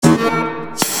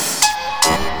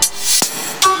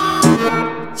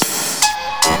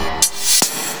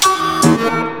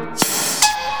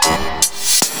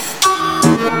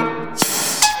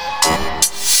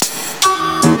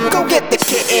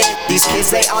These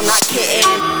kids, they are not kidding.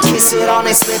 Kiss it on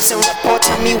his lips and report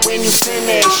to me when you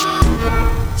finish.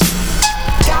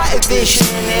 Got a vision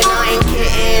and I ain't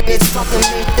kidding. It's fucking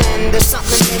mission, there's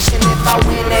something missing. If I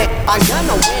win it, I'm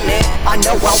gonna win it. I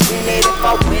know I'll win it. If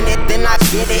I win it, then I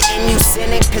get it. And you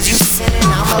sin it, cause you sinning.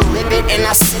 I'ma live it and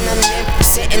I synonym.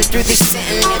 Sitting through this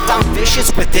sitting. If I'm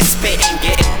vicious with this spitting,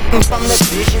 getting from the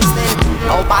visions then.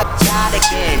 Oh my god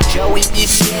again, Joey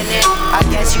EPN it. I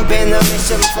guess you been the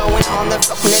mission flowing on the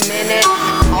phone a minute.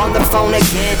 On the phone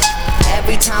again.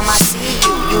 Every time I see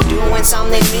you, you doing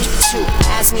something neat to.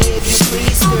 Ask me if you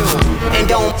please do, and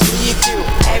don't bleed through.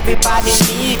 Everybody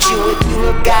needs you. If you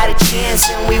have got a chance,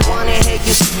 then we wanna hear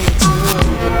you speak too.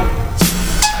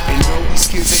 And know these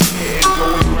kids ain't hitting.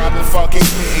 Go and grab a fucking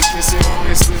kid and kiss it on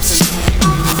his lips and tell me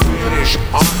when you finish.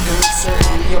 I'm feeling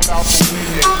certainly about to win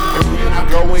it. And when I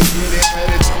go and get it,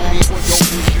 better tell me what your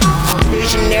vision is.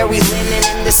 Visionary linen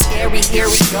and the scary, here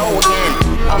we go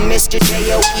again. Mr.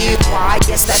 J-O-E, why I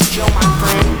guess that's Joe, my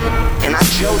friend. And I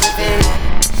Joe the Vin.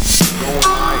 Going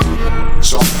right,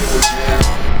 so I'm here again.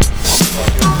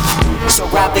 So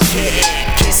grab the kid,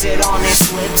 kiss it on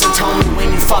his lips and tell me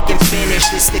when you fucking finish.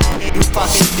 This the kid who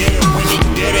fucking did it. When he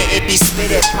did it, it be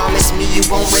spit it. Promise me you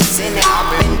won't resent it. I've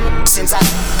been since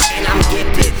and I'm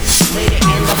gifted. Lit it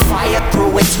in the fire, threw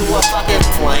it to a fucking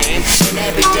flame. And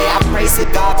every day I praise the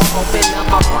God for opening up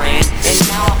my brain. And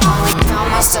now I finally found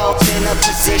myself in a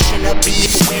position to be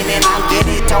winning. I get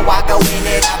it, though I go in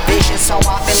it. I vision, so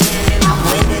I've been lending. I'm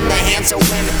lending the hands of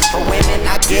women. For women,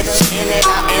 I get her in it.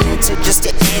 I end it to just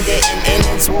to end it. And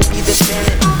endings will be the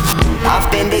sentence.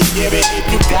 I've been to get it. If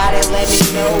you got it, let me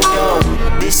know, yo.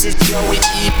 This is Joey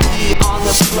EP on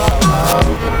the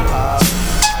floor.